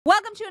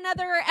Welcome to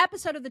another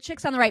episode of the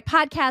Chicks on the Right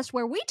podcast,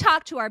 where we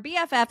talk to our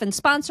BFF and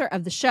sponsor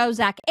of the show,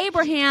 Zach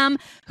Abraham,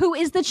 who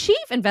is the Chief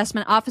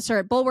Investment Officer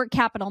at Bulwark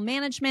Capital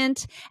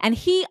Management. And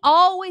he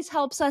always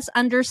helps us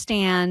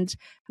understand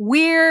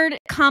weird,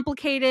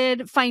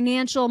 complicated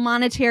financial,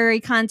 monetary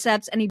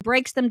concepts, and he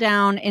breaks them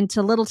down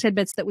into little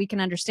tidbits that we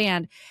can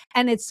understand.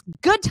 And it's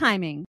good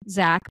timing,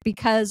 Zach,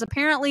 because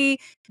apparently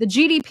the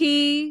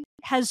GDP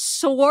has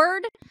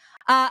soared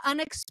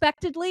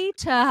unexpectedly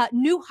to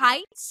new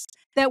heights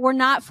that were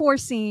not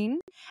foreseen.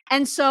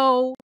 And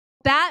so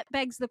that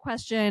begs the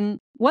question,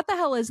 what the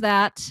hell is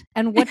that?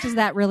 And what does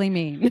that really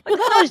mean? What the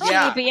hell is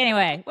GDP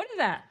anyway? What is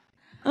that?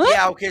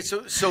 Yeah, okay,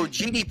 so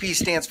GDP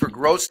stands for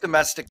gross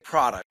domestic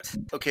product.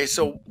 Okay,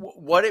 so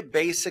what it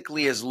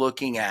basically is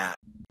looking at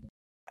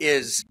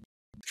is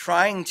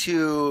trying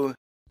to,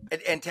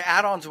 and to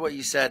add on to what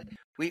you said,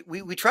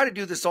 we try to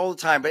do this all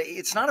the time, but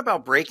it's not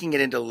about breaking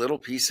it into little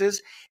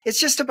pieces.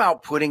 It's just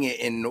about putting it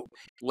in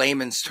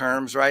layman's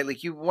terms, right? Like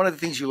one of the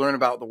things you learn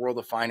about the world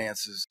of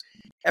finances,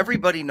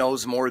 everybody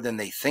knows more than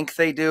they think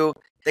they do.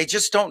 They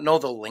just don't know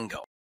the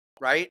lingo,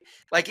 right?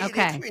 Like,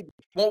 okay.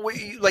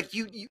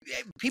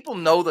 People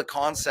know the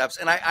concepts,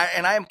 and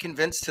I am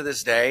convinced to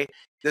this day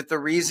that the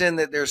reason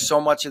that there's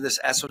so much of this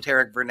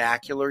esoteric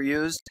vernacular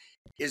used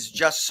is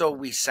just so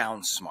we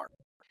sound smart,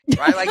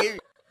 right? Like.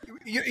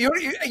 You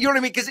know what I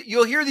mean? Because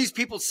you'll hear these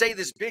people say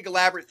this big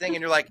elaborate thing,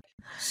 and you're like,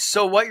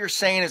 "So what you're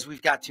saying is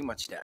we've got too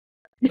much debt,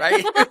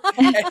 right?"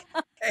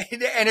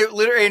 and it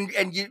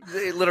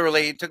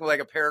literally it took like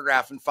a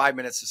paragraph and 5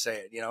 minutes to say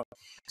it, you know.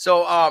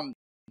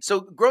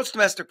 So gross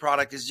domestic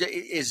product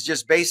is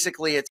just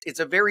basically it's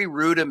a very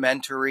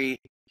rudimentary,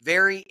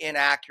 very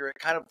inaccurate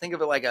kind of, think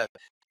of it like a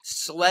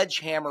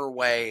sledgehammer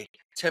way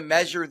to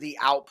measure the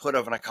output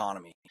of an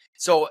economy.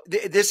 So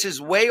this is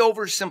way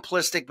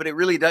oversimplistic, but it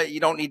really does. You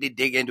don't need to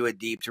dig into it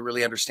deep to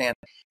really understand.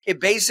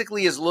 It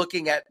basically is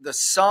looking at the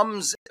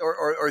sums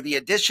or the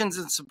additions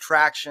and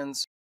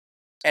subtractions,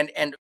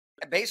 and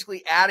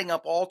basically adding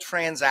up all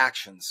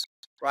transactions,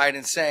 right?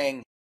 And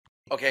saying,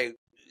 okay,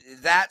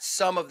 that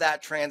sum of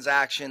that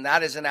transaction,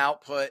 that is an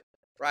output,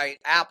 right?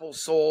 Apple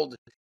sold,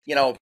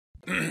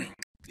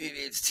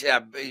 it's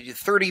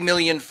 30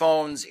 million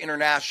phones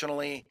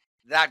internationally.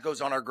 That goes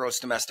on our gross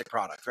domestic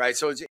product, right?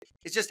 So it's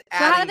just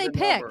adding. So how do they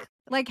pick? Number.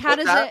 Like, how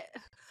does it?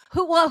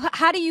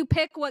 How do you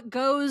pick what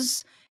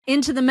goes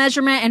into the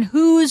measurement and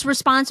who's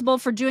responsible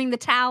for doing the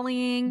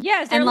tallying?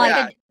 Yeah, is there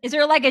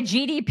like a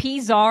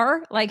GDP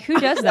czar? Like, who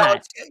does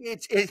that?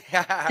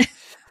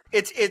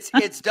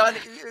 It's done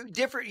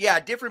different. Yeah,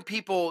 different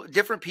people,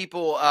 different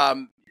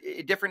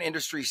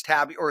industries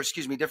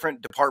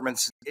different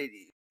departments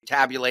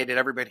tabulate it.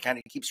 Everybody kind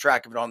of keeps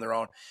track of it on their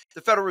own.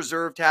 The Federal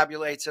Reserve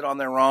tabulates it on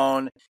their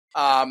own.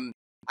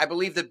 I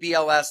believe the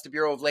BLS, the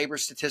Bureau of Labor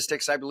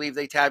Statistics, I believe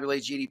they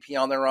tabulate GDP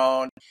on their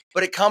own.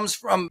 But it comes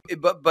from,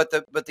 but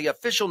the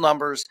official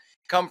numbers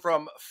come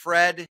from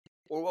FRED,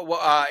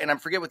 and I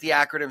forget what the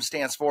acronym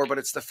stands for, but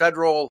it's the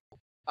federal.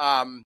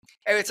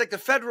 It's like the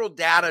Federal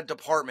Data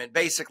Department.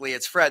 Basically,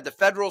 it's FRED, the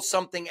Federal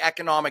Something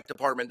Economic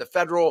Department, the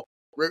Federal.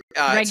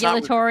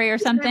 Regulatory or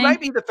something? It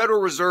might be the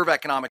Federal Reserve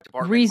Economic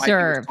Department.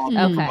 Reserve.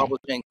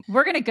 Okay.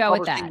 We're going to go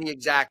with that. The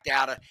exact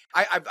data.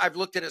 I've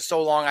looked at it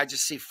so long, I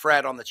just see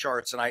Fred on the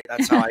charts, and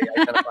that's how I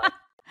identify it.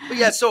 But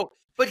yeah,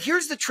 but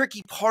here's the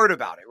tricky part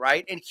about it,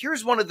 right? And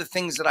here's one of the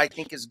things that I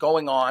think is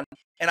going on,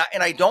 and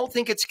I don't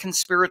think it's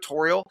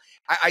conspiratorial.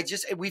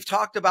 We've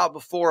talked about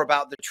before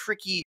about the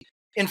tricky,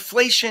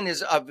 inflation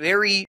is a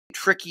very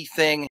tricky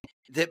thing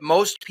that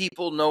most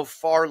people know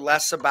far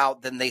less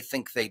about than they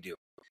think they do.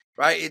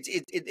 Right.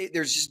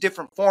 There's just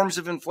different forms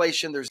of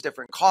inflation. There's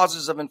different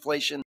causes of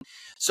inflation.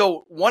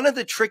 So one of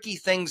the tricky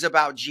things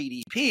about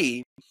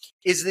GDP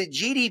is that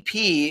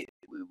GDP,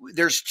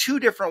 there's two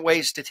different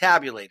ways to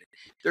tabulate it.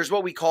 There's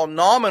what we call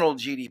nominal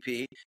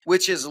GDP,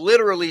 which is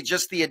literally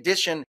just the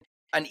addition.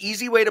 An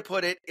easy way to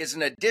put it is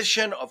an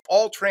addition of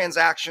all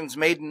transactions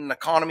made in an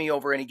economy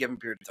over any given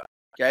period of time.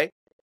 Okay.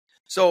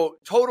 So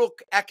total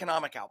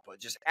economic output,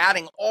 just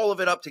adding all of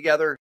it up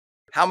together.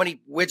 How many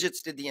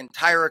widgets did the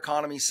entire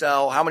economy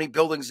sell? How many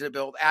buildings did it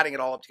build? Adding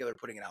it all up together,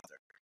 putting it out there.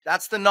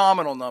 That's the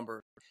nominal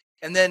number.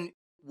 And then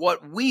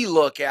what we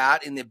look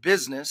at in the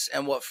business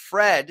and what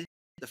FRED,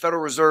 the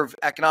Federal Reserve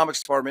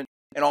Economics Department,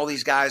 and all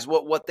these guys,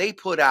 what they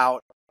put out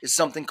is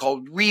something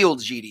called real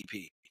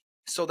GDP.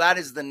 So that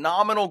is the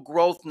nominal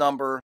growth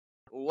number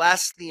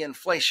less the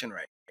inflation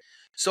rate.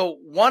 So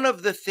one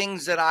of the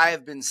things that I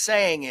have been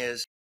saying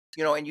is,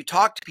 and you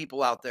talk to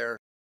people out there,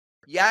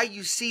 yeah,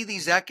 you see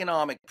these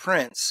economic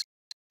prints.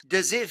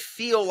 Does it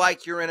feel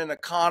like you're in an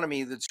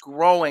economy that's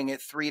growing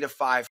at 3 to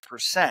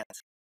 5%?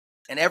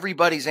 And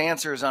everybody's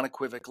answer is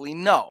unequivocally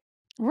no.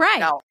 Right.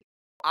 Now,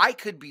 I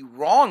could be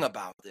wrong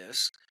about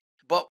this,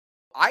 but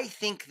I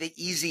think the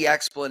easy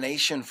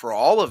explanation for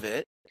all of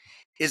it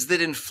is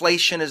that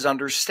inflation is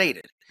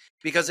understated.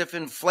 Because if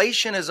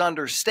inflation is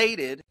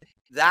understated,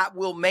 that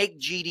will make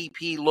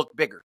GDP look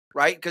bigger,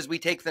 right? Because we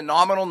take the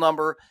nominal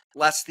number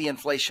less the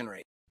inflation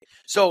rate.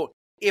 So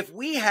if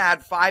we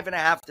had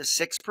 5.5% to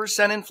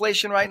 6%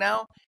 inflation right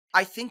now,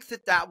 I think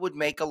that would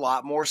make a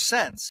lot more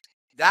sense.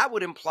 That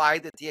would imply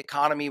that the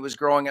economy was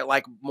growing at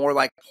more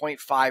like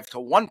 0.5 to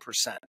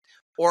 1%,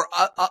 or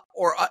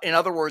in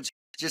other words,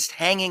 just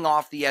hanging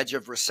off the edge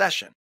of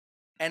recession.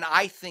 And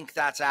I think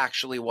that's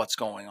actually what's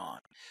going on.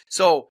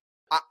 So,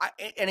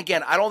 and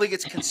again, I don't think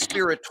it's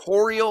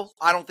conspiratorial.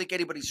 I don't think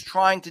anybody's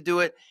trying to do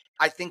it.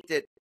 I think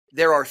that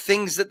there are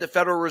things that the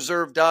Federal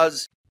Reserve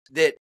does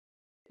that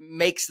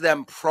makes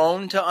them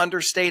prone to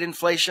understate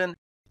inflation.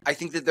 I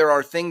think that there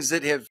are things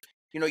that have,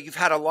 you've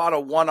had a lot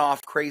of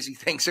one-off crazy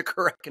things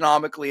occur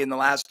economically in the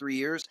last 3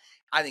 years.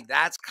 I think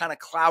that's kind of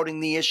clouding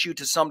the issue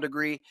to some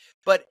degree.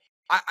 But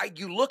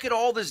you look at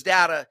all this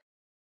data,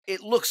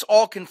 it looks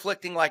all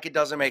conflicting, like it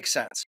doesn't make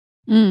sense.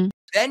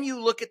 Then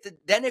you look at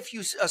then if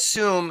you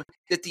assume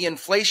that the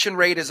inflation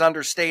rate is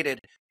understated,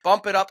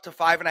 bump it up to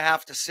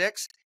 5.5 to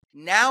 6,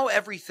 now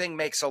everything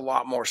makes a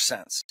lot more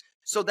sense.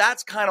 So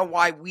that's kind of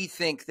why we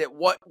think that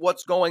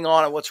what's going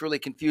on and what's really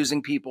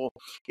confusing people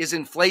is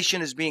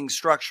inflation is being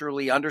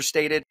structurally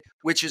understated,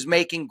 which is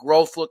making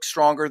growth look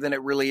stronger than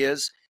it really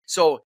is.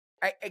 So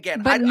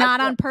but not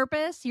on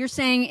purpose. You're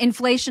saying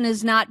inflation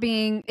is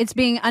it's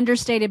being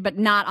understated, but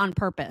not on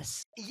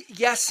purpose.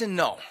 Yes and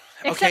no.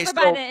 Except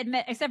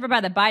for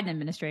by the Biden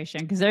administration,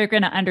 because they're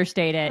going to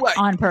understate it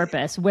on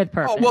purpose, with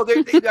purpose. Oh, well,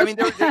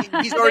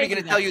 he's already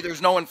going to tell you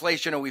there's no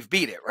inflation and we've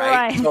beat it,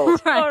 right? So,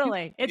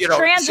 totally. It's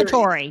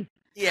transitory.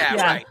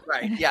 Yeah,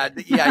 right. Yeah,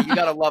 you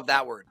got to love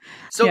that word.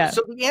 So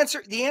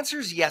the answer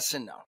is yes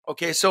and no.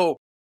 Okay, so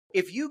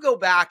if you go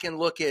back and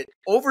look at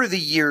over the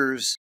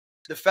years,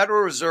 the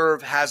Federal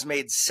Reserve has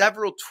made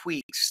several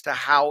tweaks to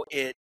how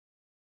it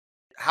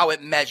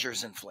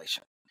measures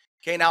inflation.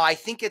 Okay, now I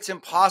think it's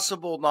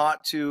impossible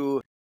not to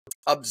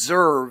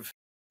observe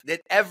that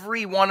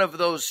every one of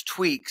those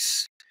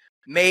tweaks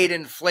made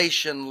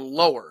inflation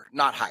lower,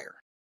 not higher.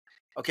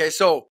 Okay,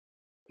 so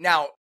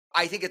now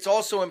I think it's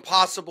also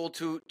impossible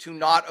to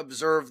not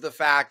observe the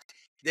fact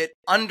that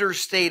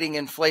understating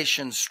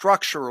inflation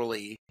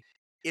structurally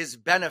is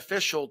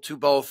beneficial to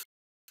both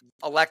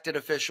elected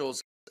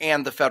officials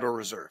and the Federal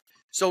Reserve.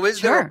 So is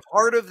there a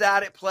part of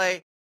that at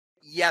play?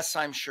 Yes,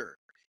 I'm sure.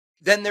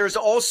 Then there's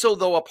also,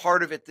 though, a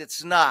part of it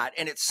that's not,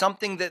 and it's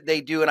something that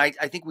they do, and I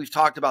think we've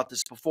talked about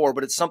this before,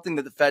 but it's something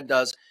that the Fed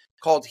does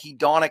called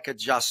hedonic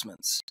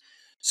adjustments.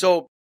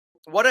 So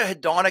what a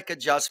hedonic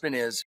adjustment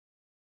is,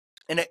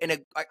 and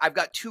I've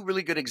got two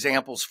really good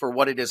examples for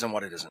what it is and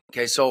what it isn't.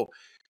 Okay, so,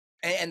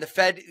 and the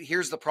Fed,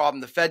 here's the problem,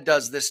 the Fed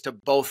does this to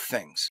both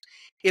things.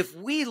 If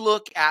we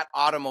look at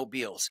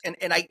automobiles, and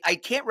I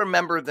can't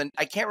remember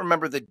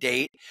the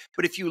date,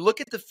 but if you look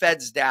at the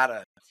Fed's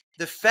data,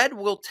 the Fed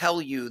will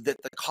tell you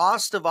that the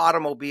cost of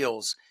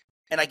automobiles,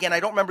 and again, I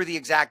don't remember the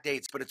exact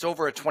dates, but it's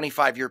over a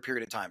 25-year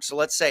period of time. So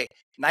let's say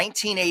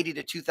 1980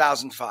 to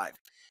 2005.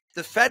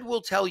 The Fed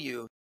will tell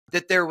you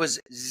that there was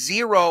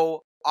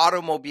zero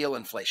automobile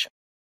inflation.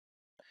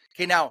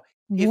 Okay, now,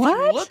 if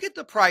you look at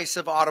the price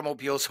of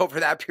automobiles over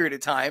that period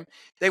of time,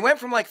 they went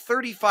from like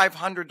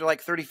 3,500 to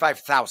like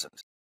 35,000.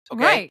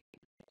 Okay. Right.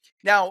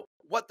 Now,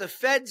 the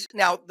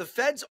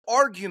Fed's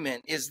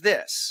argument is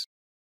this.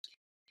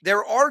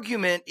 Their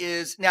argument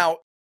is now,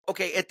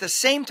 okay, at the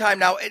same time,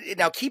 now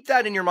keep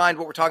that in your mind,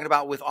 what we're talking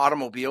about with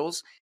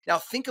automobiles. Now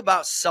think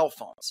about cell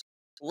phones.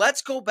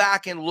 Let's go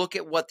back and look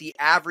at what the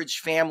average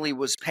family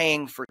was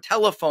paying for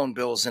telephone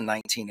bills in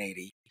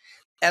 1980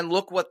 and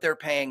look what they're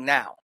paying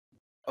now.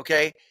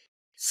 Okay.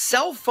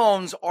 Cell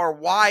phones are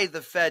why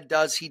the Fed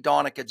does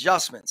hedonic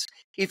adjustments.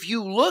 If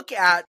you look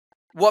at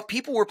what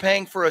people were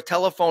paying for a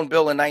telephone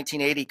bill in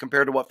 1980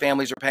 compared to what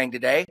families are paying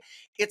today,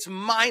 it's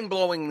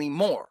mind-blowingly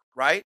more,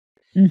 right?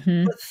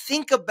 Mm-hmm. But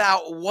think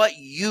about what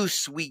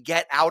use we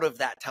get out of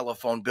that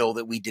telephone bill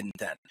that we didn't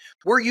then.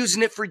 We're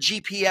using it for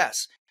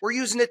GPS. We're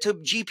using it to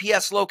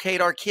GPS locate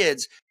our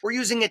kids. We're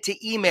using it to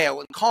email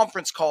and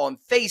conference call and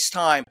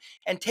FaceTime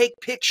and take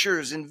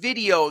pictures and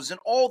videos and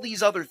all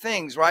these other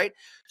things, right?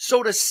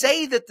 So to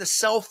say that the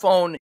cell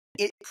phone,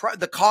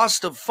 the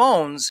cost of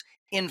phones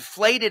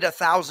inflated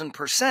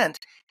 1,000%,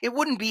 it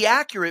wouldn't be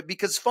accurate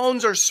because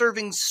phones are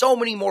serving so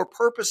many more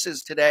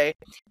purposes today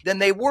than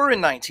they were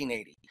in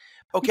 1980.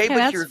 Okay,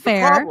 but here's the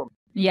problem.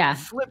 Yeah.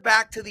 Flip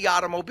back to the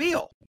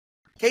automobile.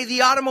 Okay,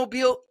 the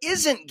automobile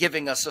isn't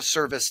giving us a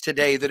service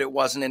today that it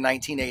wasn't in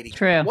 1980.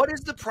 True. What is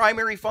the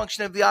primary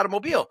function of the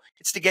automobile?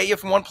 It's to get you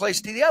from one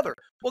place to the other.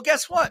 Well,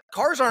 guess what?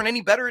 Cars aren't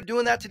any better at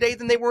doing that today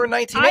than they were in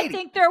 1980. I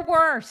think they're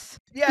worse.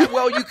 Yeah,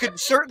 well, you could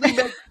certainly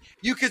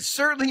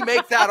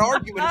make that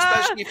argument,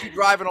 especially if you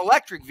drive an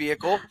electric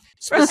vehicle,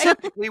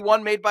 specifically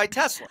one made by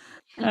Tesla.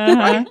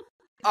 Right?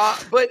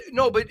 But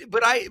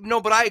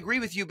I agree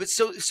with you. But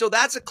so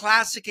that's a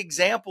classic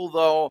example,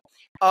 though,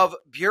 of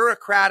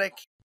bureaucratic,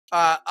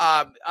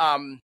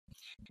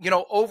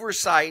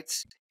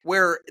 oversights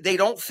where they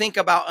don't think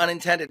about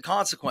unintended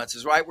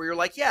consequences, right? Where you're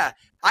like, yeah,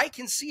 I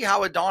can see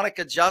how hedonic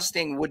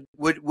adjusting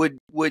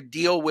would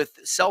deal with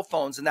cell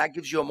phones, and that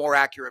gives you a more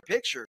accurate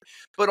picture.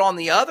 But on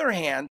the other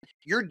hand,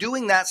 you're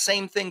doing that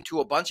same thing to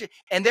a bunch of,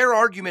 and their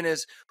argument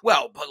is,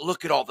 well, but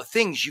look at all the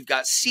things. You've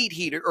got seat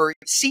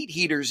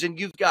heaters, and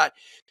you've got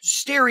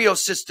stereo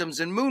systems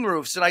and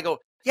moonroofs. And I go,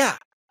 yeah,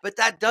 but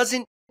that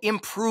doesn't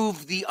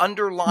improve the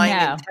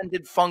underlying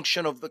intended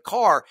function of the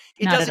car.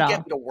 It doesn't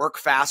get me to work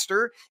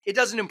faster. It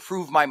doesn't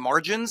improve my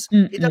margins.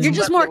 It doesn't You're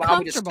just more allow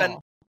me to comfortable. spend.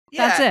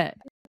 That's it.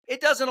 It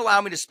doesn't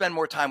allow me to spend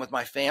more time with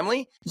my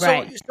family.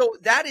 Right. So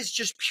that is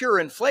just pure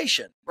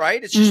inflation,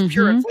 right? It's just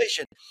pure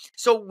inflation.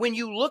 So when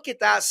you look at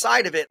that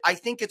side of it, I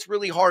think it's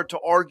really hard to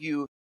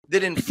argue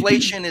that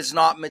inflation is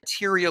not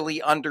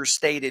materially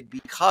understated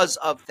because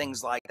of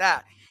things like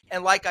that.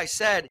 And like I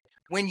said,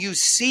 when you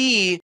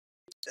see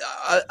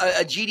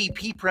a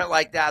GDP print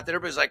like that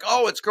everybody's like,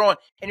 oh, it's growing.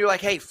 And you're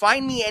like, hey,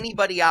 find me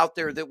anybody out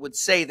there that would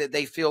say that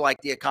they feel like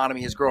the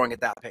economy is growing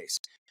at that pace.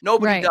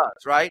 Nobody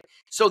does, right?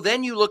 So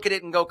then you look at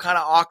it and go kind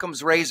of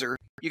Occam's razor.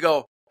 You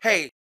go,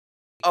 hey,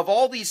 of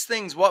all these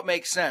things, what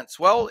makes sense?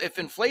 Well, if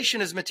inflation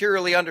is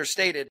materially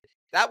understated,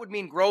 that would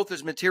mean growth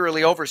is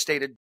materially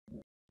overstated.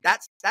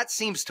 That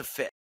seems to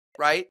fit,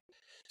 right?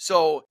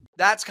 So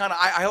that's kind of,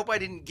 I hope I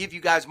didn't give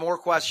you guys more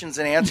questions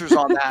and answers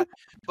on that,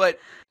 but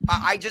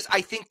I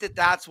think that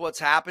that's what's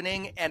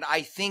happening. And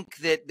I think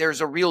that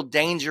there's a real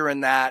danger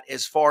in that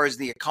as far as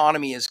the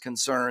economy is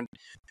concerned,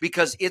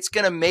 because it's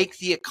going to make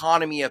the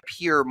economy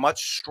appear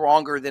much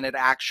stronger than it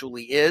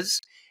actually is.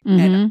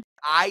 And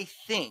I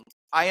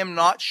am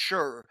not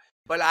sure,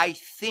 but I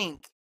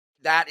think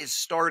that is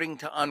starting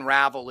to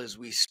unravel as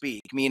we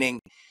speak, meaning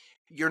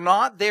you're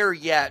not there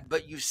yet,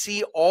 but you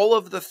see all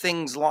of the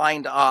things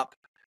lined up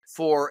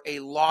for a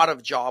lot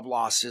of job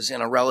losses in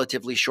a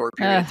relatively short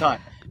period of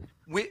time.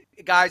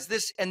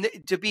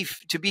 To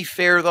be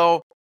fair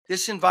though,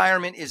 this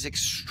environment is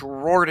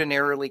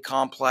extraordinarily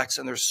complex,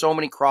 and there's so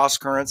many cross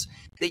currents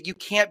that you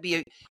can't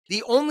be.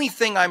 The only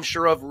thing I'm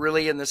sure of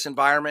really in this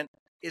environment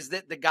is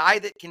that the guy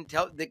that can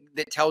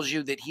that tells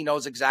you that he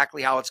knows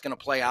exactly how it's going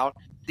to play out.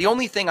 The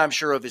only thing I'm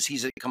sure of is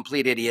he's a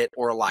complete idiot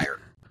or a liar,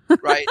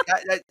 right?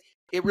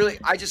 It really,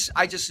 I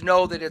just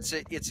know that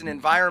it's an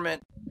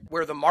environment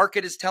where the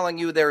market is telling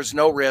you there's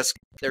no risk.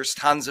 There's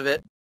tons of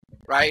it,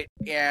 right?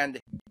 And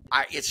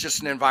it's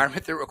just an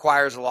environment that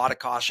requires a lot of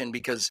caution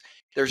because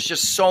there's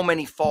just so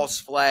many false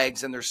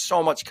flags and there's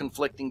so much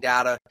conflicting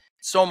data,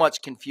 so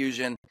much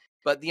confusion.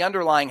 But the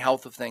underlying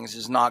health of things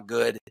is not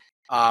good.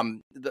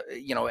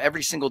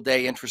 Every single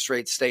day interest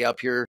rates stay up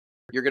here.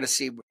 You're going to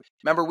see,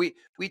 remember, we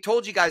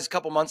told you guys a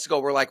couple months ago,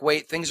 we're like,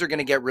 wait, things are going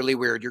to get really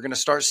weird. You're going to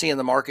start seeing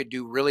the market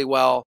do really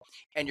well,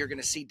 and you're going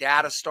to see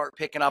data start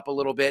picking up a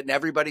little bit, and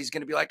everybody's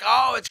going to be like,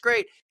 oh, it's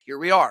great. Here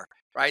we are,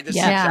 right? This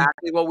is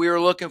exactly what we were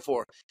looking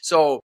for.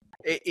 So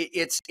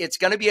it's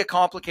going to be a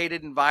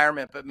complicated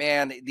environment, but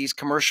man, these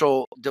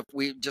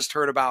we just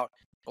heard about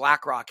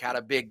BlackRock had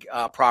a big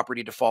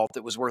property default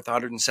that was worth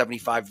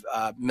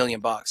 $175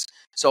 million.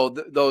 So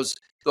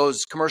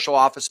those commercial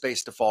office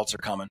space defaults are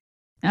coming.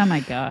 Oh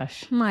my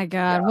gosh. My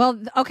God. Yeah. Well,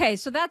 okay.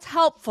 So that's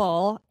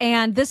helpful.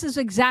 And this is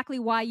exactly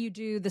why you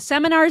do the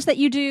seminars that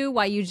you do,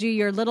 why you do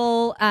your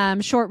little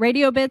short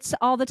radio bits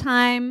all the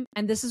time.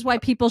 And this is why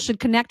people should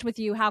connect with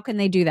you. How can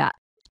they do that?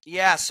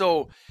 Yeah.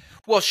 So,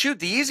 the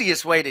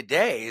easiest way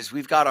today is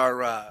we've got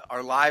our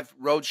live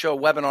roadshow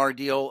webinar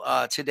deal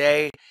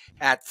today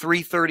at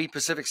 3:30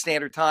 Pacific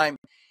Standard Time.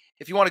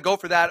 If you want to go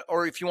for that,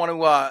 or if you want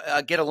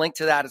to get a link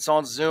to that, it's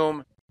on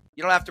Zoom.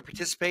 You don't have to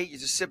participate. You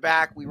just sit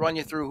back. We run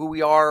you through who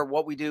we are,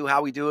 what we do,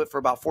 how we do it for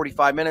about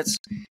 45 minutes,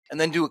 and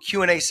then do a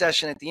Q&A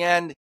session at the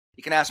end.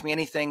 You can ask me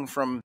anything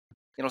from,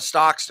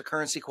 stocks to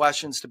currency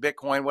questions to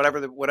Bitcoin,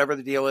 whatever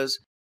the deal is.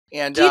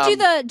 And do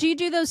you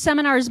do those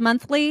seminars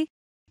monthly?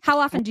 How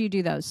often do you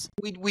do those?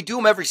 We do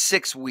them every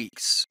 6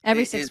 weeks.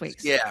 Every 6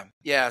 weeks.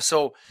 Yeah.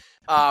 So,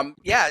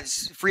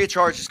 it's free of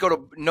charge. Just go to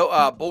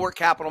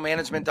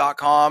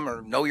bulwarkcapitalmanagement.com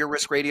or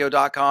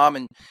knowyourriskradio.com,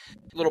 and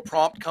a little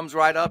prompt comes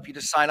right up. You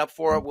just sign up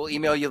for it. We'll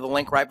email you the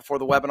link right before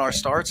the webinar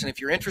starts. And if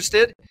you're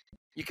interested,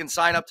 you can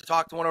sign up to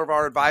talk to one of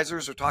our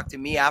advisors or talk to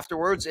me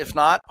afterwards. If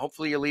not,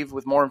 hopefully you leave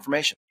with more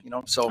information.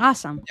 So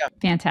awesome. Yeah.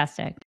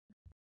 Fantastic.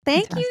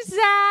 Thank you,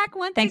 Zach.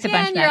 Thanks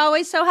again, a bunch, you're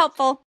always so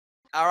helpful.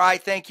 All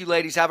right. Thank you,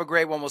 ladies. Have a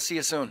great one. We'll see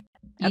you soon.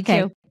 You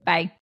too.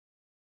 Bye.